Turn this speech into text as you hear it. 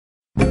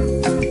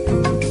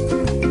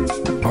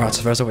Alright,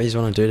 so first of all, what you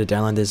want to do to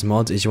download these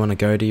mods is you want to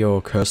go to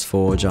your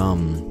CurseForge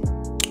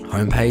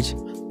homepage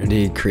and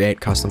do create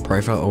custom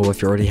profile, or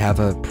if you already have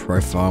a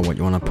profile what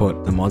you want to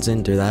put the mods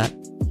in, do that.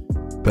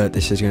 But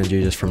this is going to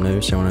do just from new,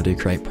 so you want to do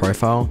create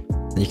profile.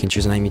 Then you can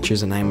choose a name. You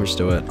choose a name, just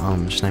do it.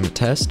 Just name it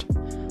test,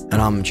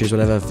 and choose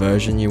whatever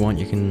version you want.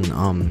 You can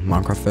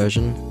Minecraft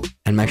version,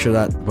 and make sure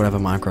that whatever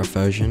Minecraft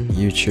version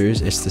you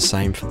choose, it's the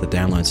same for the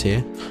downloads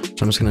here. So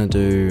I'm just going to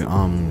do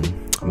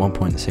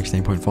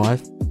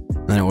 1.16.5.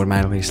 and then it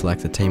automatically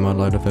select the Tmod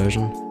loader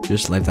version.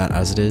 Just leave that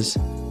as it is,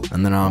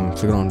 and then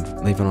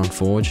leave it on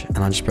Forge, and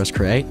I just press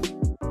create,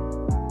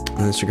 and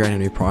then to create a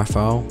new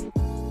profile.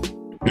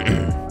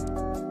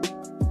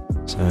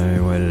 So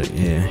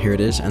here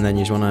it is, and then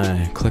you just want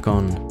to click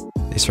on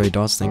these three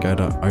dots, then go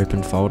to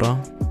open folder,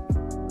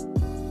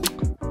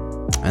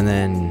 and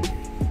then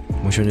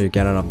what you want to do,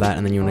 get out of that,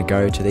 and then you want to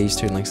go to these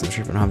two links in the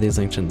description. I have these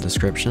links in the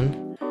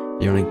description.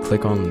 You want to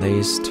click on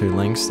these two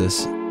links,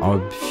 this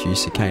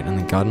obfuscate and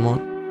the garden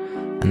mod.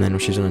 And then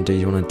what you're going to do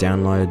is you want to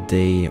download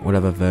the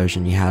whatever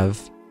version you have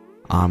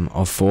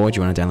of Forge.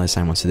 You want to download the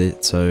same one. So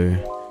you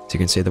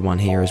can see the one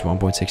here is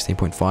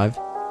 1.16.5.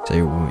 So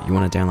you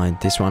want to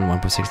download this one,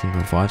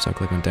 1.16.5. So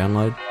click on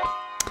download.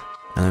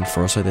 And then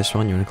for also this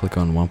one, you want to click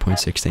on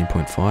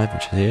 1.16.5,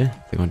 which is here.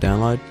 Click on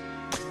download.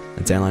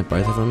 And download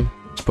both of them.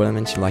 Just put them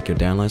into like your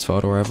downloads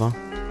folder or wherever.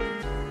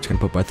 Just going to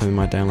put both of them in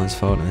my downloads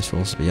folder. And this will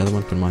also be the other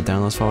one, put in my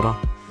downloads folder.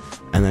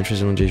 And then what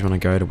you want to do is you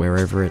want to go to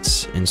wherever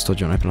it's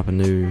installed. You want to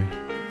open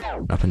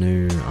up a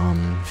new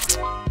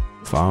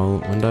file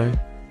window,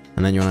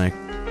 and then you want to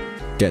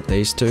get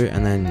these two,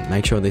 and then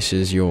make sure this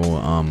is your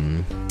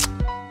the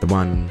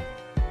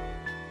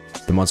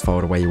mods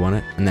folder where you want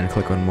it, and then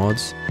click on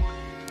mods,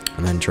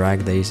 and then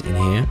drag these in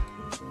here,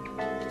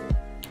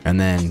 and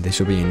then this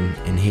will be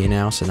in here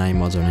now. So now your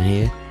mods are in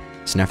here.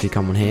 So now if you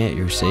come on here,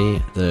 you'll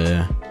see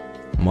the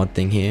mod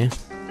thing here.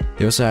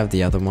 You also have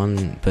the other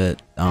one,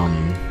 but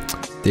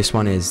this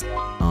one is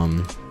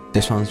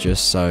this one's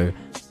just so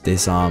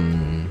this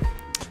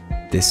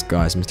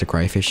guy's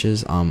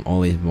MrCrayFish's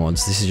all these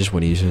mods. This is just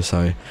what he uses,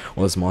 so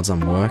all his mods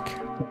work.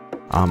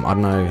 I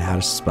don't know how to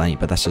explain it,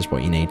 but that's just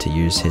what you need to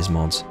use his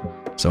mods.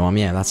 So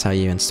yeah, that's how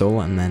you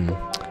install it, and then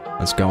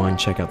let's go and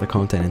check out the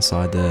content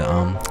inside the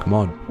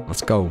mod.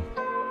 Let's go.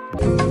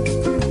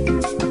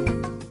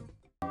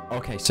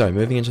 Okay, so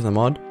moving into the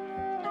mod.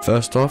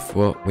 First off,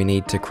 what we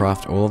need to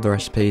craft all of the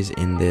recipes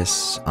in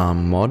this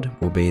mod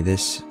will be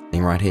this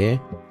thing right here,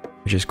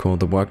 which is called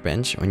the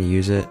workbench. When you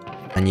use it,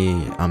 and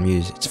you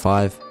it's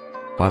five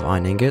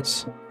iron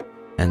ingots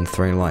and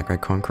 3 light grey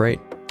concrete,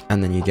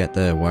 and then you get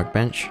the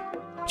workbench,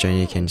 which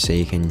you can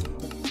see you can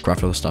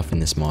craft all the stuff in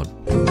this mod.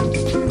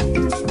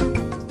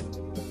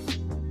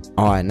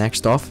 Alright,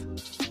 next off,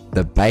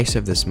 the base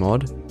of this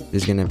mod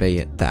is going to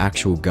be the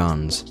actual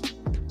guns.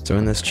 So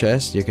in this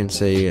chest you can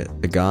see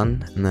the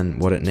gun and then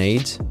what it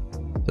needs.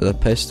 So the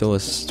pistol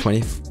is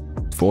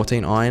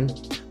 14 iron,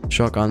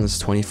 shotgun is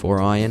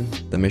 24 iron,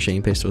 the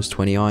machine pistol is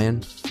 20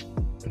 iron,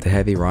 the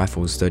heavy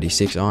rifle is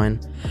 36 iron,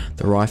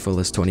 the rifle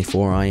is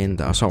 24 iron,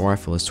 the assault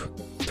rifle is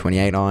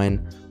 28 iron,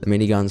 the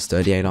minigun is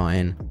 38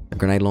 iron, the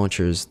grenade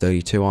launcher is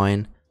 32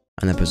 iron,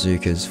 and the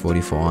bazooka is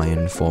 44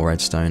 iron, 4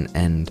 redstone,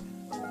 and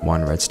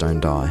 1 redstone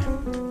die.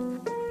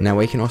 Now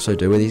what you can also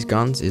do with these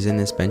guns is in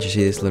this bench, you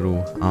see this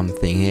little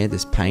thing here,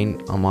 this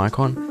paint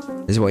icon.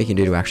 This is what you can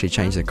do to actually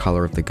change the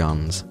color of the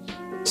guns.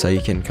 So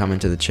you can come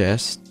into the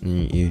chest,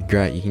 and you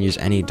can use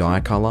any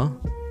dye color.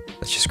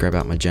 Let's just grab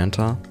out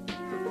magenta.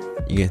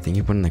 You can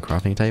put it in the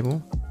crafting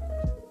table.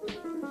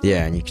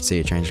 Yeah, and you can see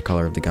it change the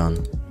color of the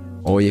gun.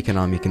 Or you can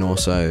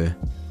also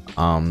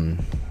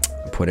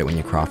put it when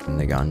you're crafting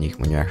the gun.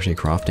 When you're actually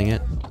crafting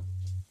it,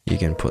 you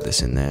can put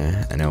this in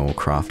there, and it will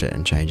craft it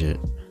and change it.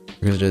 You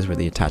can also do this with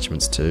the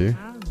attachments too.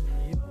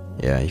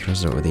 Yeah, you can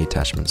also do it with the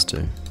attachments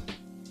too.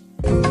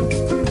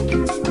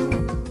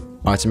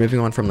 Alright, so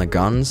moving on from the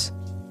guns.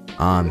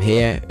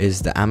 Here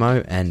is the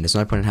ammo, and there's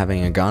no point in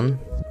having a gun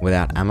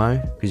without ammo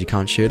because you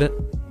can't shoot it.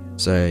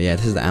 So yeah,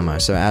 this is the ammo.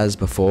 So as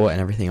before and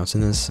everything else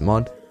in this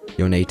mod,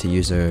 you'll need to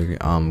use a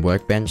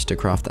workbench to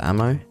craft the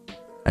ammo.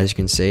 As you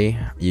can see,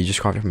 you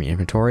just craft it from your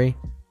inventory,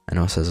 and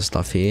also there's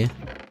stuff here.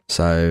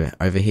 So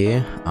over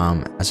here,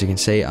 as you can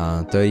see,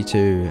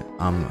 32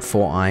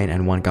 4 iron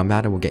and 1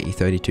 gunpowder will get you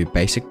 32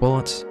 basic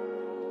bullets,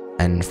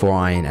 and 4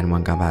 iron and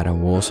 1 gunpowder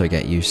will also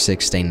get you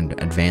 16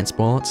 advanced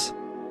bullets.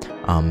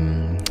 4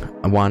 iron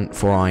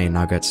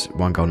nuggets,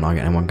 1 gold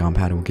nugget, and 1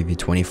 gunpowder will give you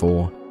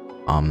 24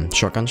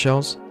 shotgun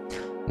shells.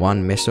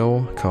 1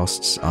 missile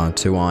costs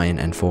 2 iron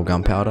and 4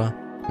 gunpowder,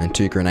 and then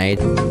 2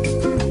 grenades.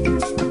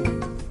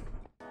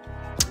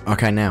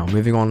 Okay, now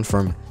moving on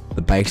from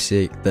the base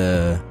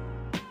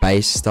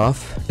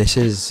stuff. This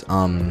is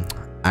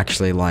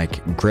actually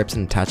like grips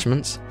and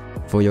attachments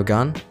for your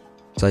gun.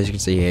 So as you can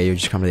see here, you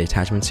just come to the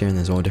attachments here, and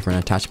there's all different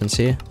attachments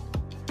here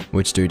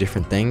which do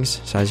different things.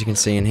 So as you can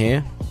see in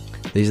here,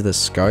 these are the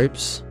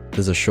scopes.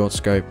 There's a short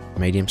scope,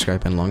 medium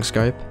scope, and long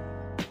scope.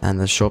 And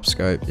the short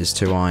scope is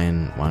 2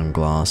 iron, 1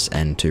 glass,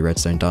 and 2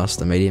 redstone dust.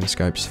 The medium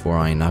scope's 4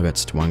 iron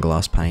nuggets, 1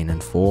 glass pane,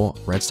 and 4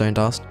 redstone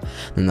dust.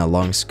 Then the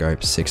long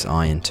scope, 6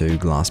 iron, 2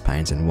 glass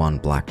panes, and 1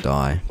 black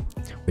dye,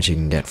 which you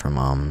can get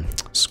from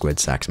squid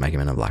sacks, make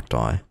them in a black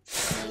dye.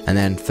 And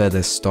then for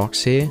the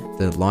stocks here,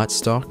 the light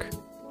stock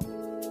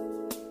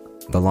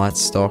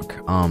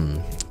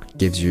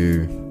gives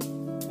you,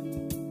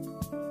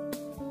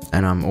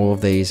 and all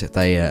of these,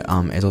 they it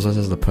also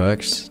says the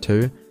perks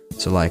too.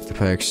 So like the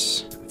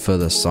perks for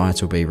the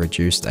sights will be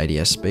reduced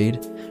ADS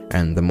speed,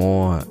 and the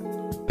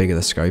bigger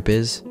the scope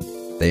is,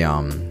 the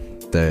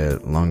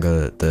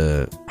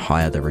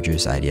higher the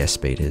reduced ADS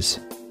speed is.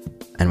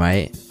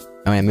 Anyway,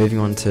 moving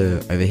on to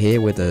over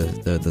here with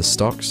the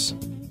stocks.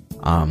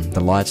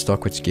 The light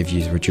stock, which gives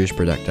you reduced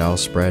projectile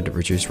spread,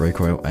 reduced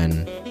recoil,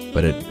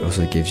 but it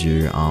also gives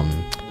you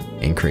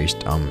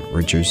increased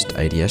reduced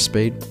ADS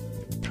speed.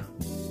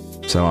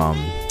 So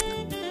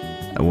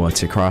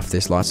to craft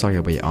this light stock,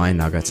 it'll be iron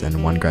nuggets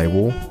and 1 grey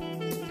wool.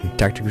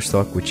 Tactical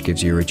stock, which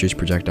gives you reduced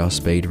projectile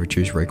speed,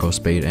 reduced recoil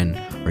speed, and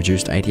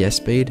reduced ADS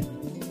speed,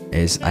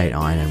 is 8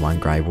 iron and 1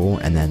 grey wool.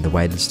 And then the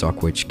weighted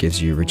stock, which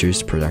gives you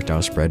reduced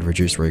projectile spread,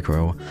 reduced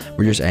recoil,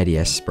 reduced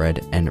ADS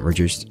spread, and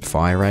reduced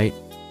fire rate,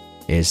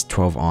 is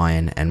 12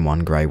 iron and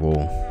 1 grey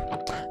wool.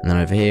 And then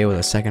over here with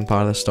the second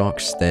part of the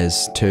stocks,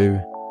 there's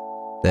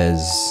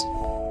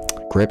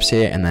grips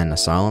here and then a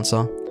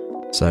silencer.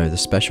 So the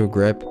special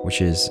grip,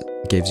 which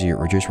gives you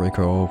reduced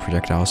recoil,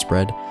 projectile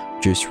spread,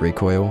 reduced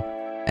recoil,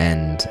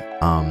 and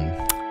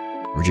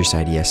reduced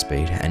ADS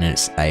speed, and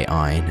it's 8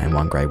 iron and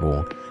 1 grey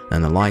wool.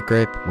 Then the light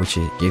grip, which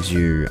gives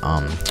you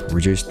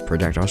reduced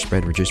projectile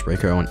spread, reduced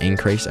recoil, and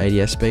increased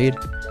ADS speed.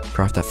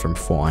 Craft that from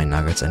 4 iron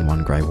nuggets and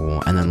 1 grey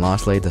wool. And then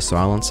lastly, the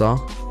silencer,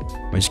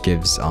 which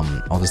gives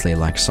obviously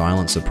like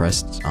silent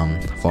suppressed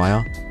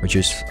fire,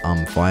 reduced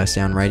fire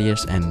sound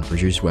radius, and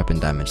reduced weapon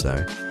damage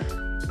though.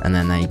 And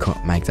then they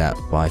make that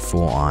by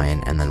 4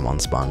 iron and then 1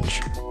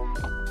 sponge.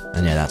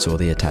 And yeah, that's all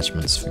the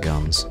attachments for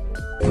guns.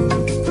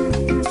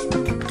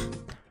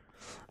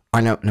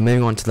 Alright, now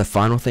moving on to the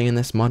final thing in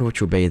this mod,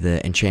 which will be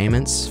the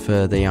enchantments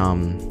for the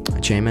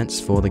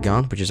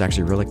gun, which is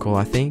actually really cool,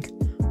 I think.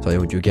 So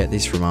you'll get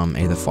this from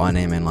either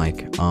finding them in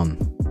like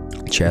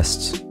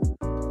chests,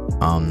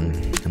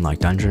 in like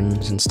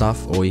dungeons and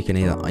stuff, or you can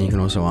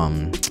also or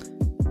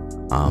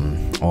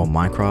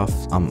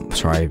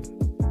Minecraft.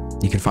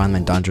 You can find them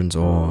in dungeons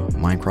or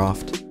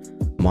Minecraft,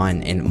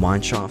 in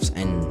mine shafts,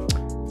 and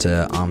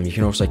you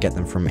can also get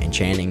them from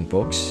enchanting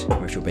books,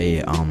 which will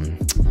be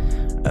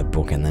a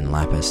book and then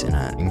lapis in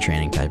an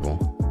enchanting table,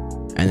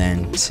 and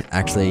then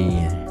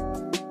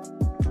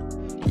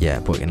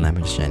book and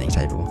lapis enchanting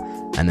table,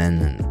 and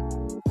then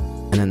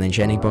the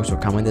enchanting box will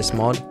come with this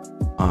mod.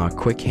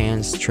 Quick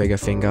hands, trigger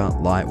finger,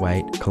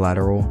 lightweight,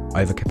 collateral,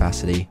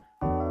 overcapacity,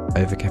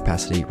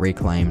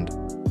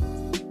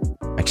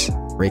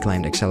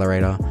 reclaimed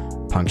accelerator,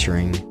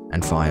 puncturing,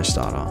 and fire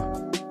starter.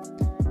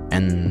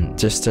 And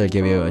just to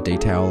give you a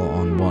detail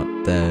on what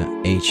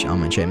each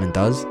enchantment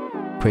does,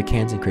 quick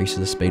hands increases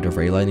the speed of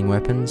reloading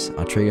weapons,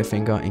 a trigger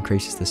finger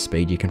increases the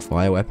speed you can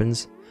fire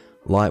weapons,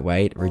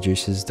 lightweight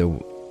reduces the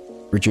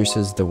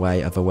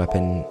weight of a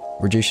weapon,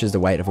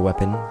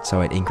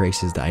 so it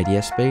increases the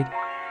ADS speed.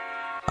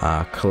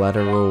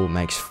 Collateral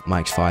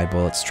makes fire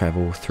bullets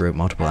travel through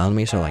multiple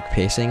enemies, so like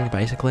piercing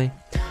basically.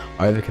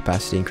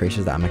 Overcapacity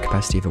increases the ammo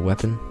capacity of a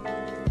weapon.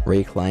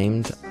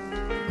 Reclaimed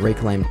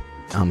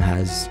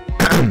has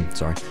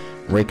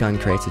Recon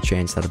creates a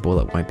chance that a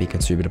bullet won't be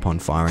consumed upon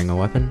firing a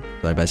weapon,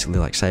 so basically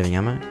like saving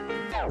ammo.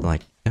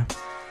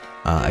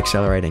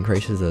 Accelerate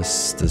increases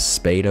the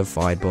speed of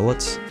fired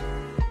bullets.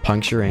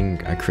 Puncturing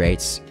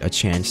creates a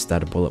chance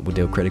that a bullet will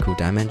deal critical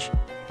damage.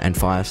 And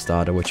fire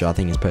starter, which I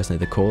think is personally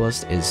the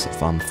coolest, is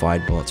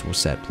fired bullets will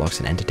set blocks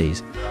and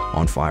entities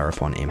on fire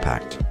upon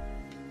impact.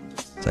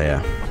 So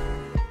yeah.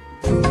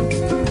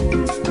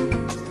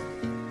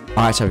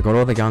 Alright, so we've got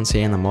all the guns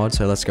here in the mod,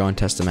 so let's go and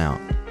test them out.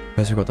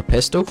 First we've got the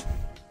pistol.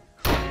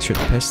 Shoot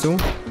the pistol.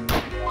 So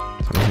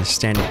it's a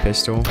standard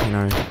pistol,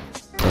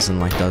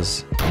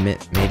 does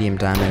medium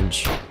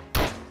damage,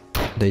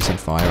 decent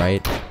fire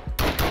rate.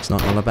 It's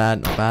not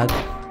bad.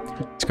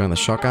 Let's go on the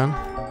shotgun.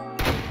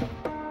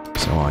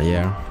 So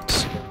yeah,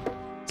 it's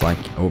like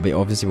it will be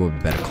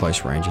better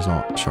close range.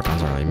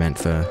 Shotguns aren't really meant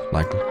for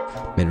like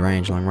mid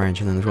range, long range.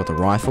 And then we've got the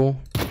rifle,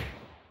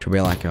 which will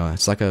be like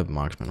it's like a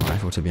marksman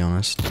rifle, to be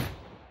honest.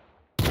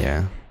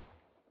 Yeah,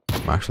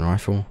 marksman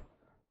rifle.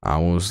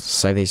 We'll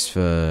save these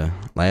for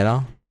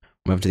later.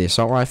 Move to the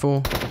assault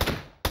rifle.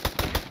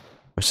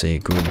 We'll see a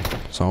good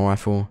assault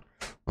rifle.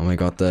 And we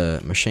got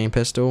the machine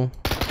pistol,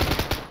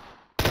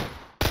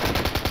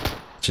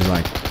 which is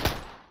like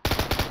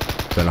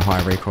got a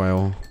high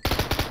recoil.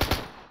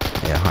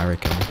 Yeah, high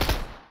recoil.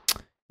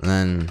 And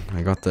then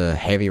I got the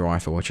heavy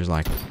rifle, which is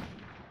like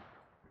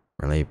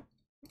really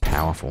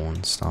powerful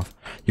and stuff.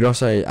 You'd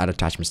also add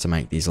attachments to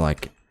make these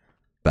like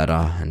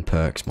better and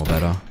perks more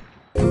better.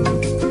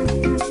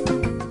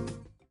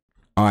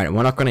 Alright,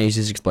 we're not going to use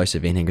this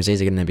explosive in here because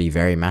these are going to be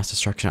very mass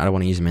destruction. I don't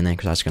want to use them in there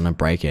because that's going to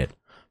break it.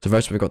 So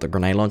first we've got the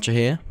grenade launcher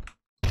here.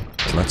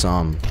 So let's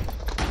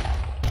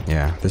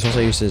yeah, this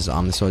also uses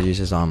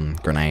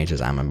grenades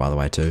as ammo, by the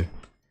way, too.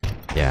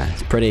 Yeah,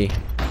 it's pretty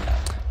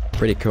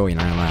cool, you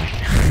know,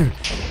 like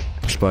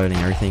exploding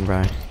everything,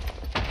 bro.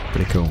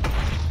 Pretty cool.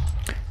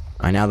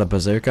 Alright, now the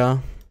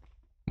bazooka,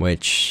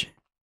 which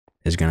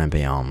is gonna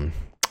be a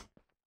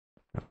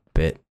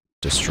bit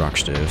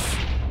destructive.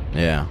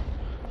 Yeah,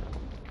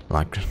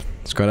 like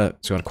it's got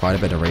quite a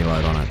bit of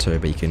reload on it too,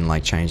 but you can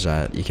like change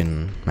that. You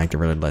can make the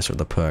reload less with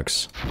the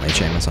perks, the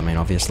achievements. I mean,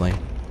 obviously.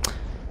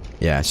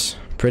 Yeah, it's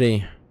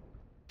pretty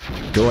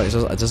good.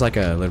 It's just like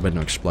a little bit of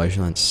an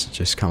explosion. Let's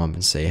just come up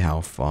and see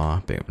how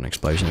far big of an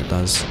explosion it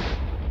does.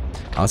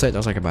 I would say it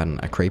does like about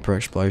a creeper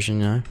explosion,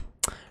 you know.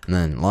 And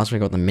then last we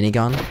got the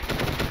minigun,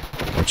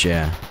 which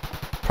yeah,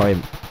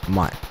 probably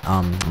my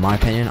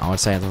opinion, I would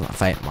say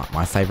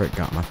my favorite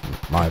gun.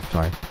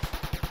 Sorry.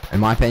 In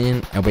my opinion,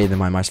 it'll be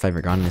my most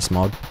favorite gun in this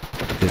mod.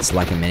 It's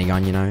like a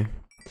minigun, you know.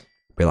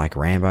 Be like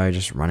Rambo,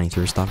 just running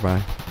through stuff, bro.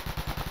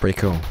 Pretty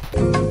cool.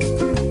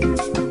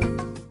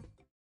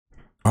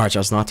 Alright,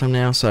 just night time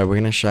now, so we're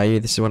gonna show you.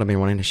 This is what I've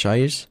been wanting to show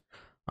you.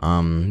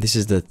 This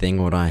is the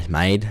thing what I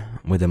made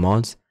with the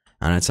mods,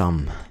 and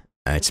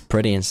it's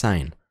pretty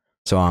insane.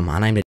 So I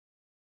named it.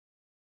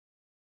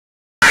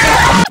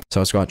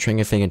 So it's got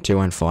Trigger Finger 2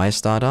 and Fire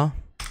Starter.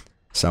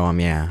 So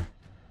yeah.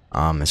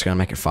 It's gonna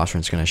make it faster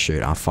and it's gonna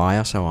shoot our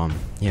fire. So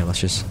yeah, let's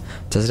just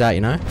test it out,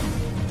 you know.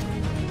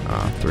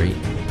 3,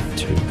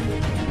 2,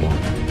 1.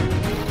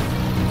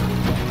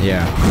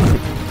 Yeah.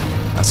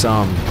 That's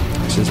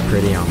this is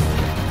pretty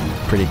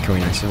cool.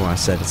 You know, this is why I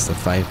said it's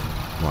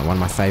one of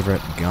my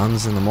favorite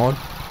guns in the mod.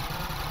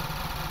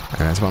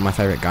 And it's one of my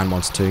favorite gun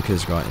mods too, because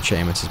it's got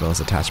achievements as well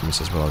as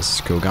attachments as well as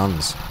cool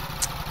guns.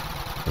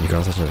 And you can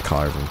also change the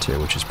color of them too,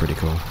 which is pretty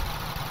cool.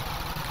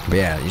 But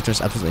yeah, you're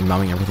just absolutely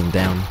mowing everything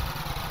down.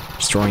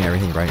 Destroying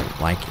everything, right?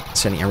 Like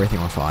setting everything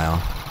on fire.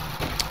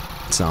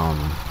 It's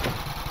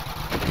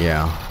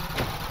yeah,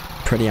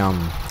 pretty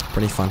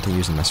fun to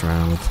use and mess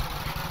around with,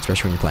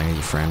 especially when you're playing with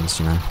your friends.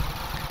 You know,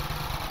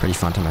 pretty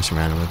fun to mess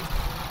around with.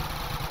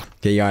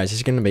 Okay, guys, this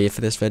is gonna be it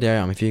for this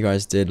video. If you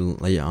guys did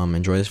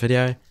enjoy this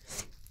video,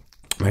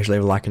 make sure to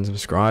leave a like and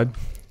subscribe.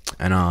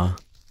 And oh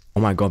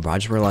my god, bro, I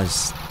just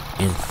realized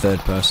in third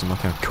person, look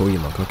how cool you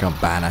look. Look how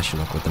badass you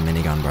look with the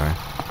minigun, bro.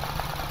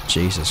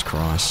 Jesus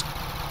Christ.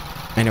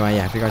 Anyway,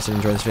 yeah, if you guys did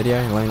enjoy this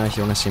video, let me know if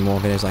you want to see more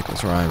videos like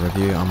this where I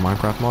review on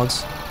Minecraft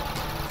mods.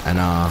 And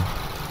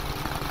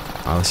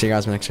I'll see you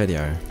guys in the next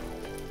video.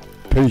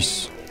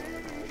 Peace.